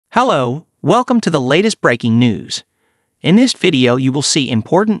Hello, welcome to the latest breaking news. In this video, you will see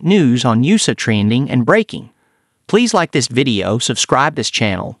important news on USA trending and breaking. Please like this video, subscribe this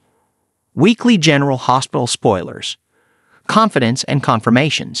channel. Weekly General Hospital spoilers. Confidants and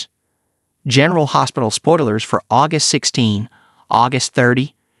confirmations. General Hospital spoilers for August 16, August 30,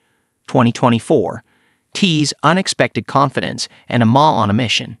 2024. Tease unexpected confidence and a ma on a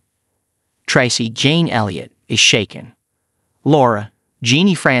mission. Tracy, Jane Elliot, is shaken. Laura,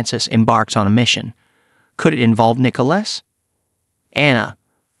 Genie Francis embarks on a mission. Could it involve Nikolas? Anna,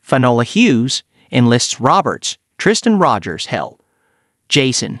 Finola Hughes, enlists Roberts, Tristan Rogers help.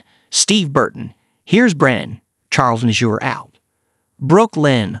 Jason, Steve Burton, here's Brennan, Charles Mesure out. Brook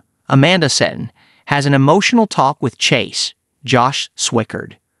Lynn, Amanda Setton, has an emotional talk with Chase, Josh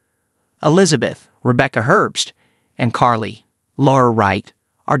Swickard. Elizabeth, Rebecca Herbst, and Carly, Laura Wright,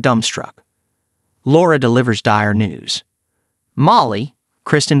 are dumbstruck. Laura delivers dire news. Molly,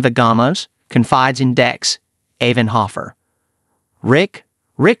 Kristen Vagamos, confides in Dex, Avon Hoffer. Rick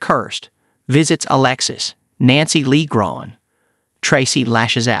Hurst, visits Alexis, Nancy Lee Grawn. Tracy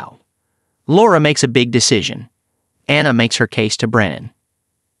lashes out. Laura makes a big decision. Anna makes her case to Brennan.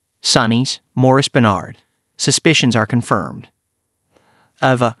 Sonny's, Morris Bernard. Suspicions are confirmed.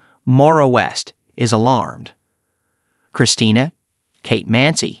 Eva, Maura West, is alarmed. Christina, Kate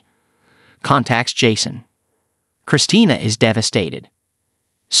Mancy, contacts Jason. Christina is devastated.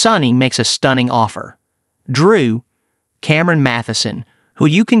 Sonny makes a stunning offer. Drew, Cameron Matheson, who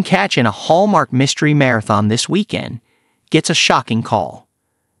you can catch in a Hallmark mystery marathon this weekend, gets a shocking call.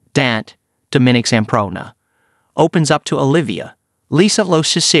 Dant, Dominic Zamprona, opens up to Olivia, Lisa Lo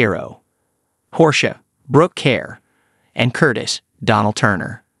Cicero. Portia, Brooke Kerr, and Curtis, Donald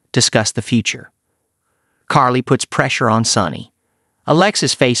Turner, discuss the future. Carly puts pressure on Sonny.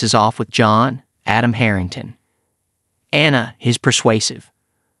 Alexis faces off with John, Adam Harrington. Anna is persuasive.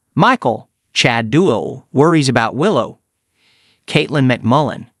 Michael, Chad Duo, worries about Willow. Caitlin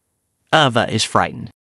McMullen. Eva is frightened.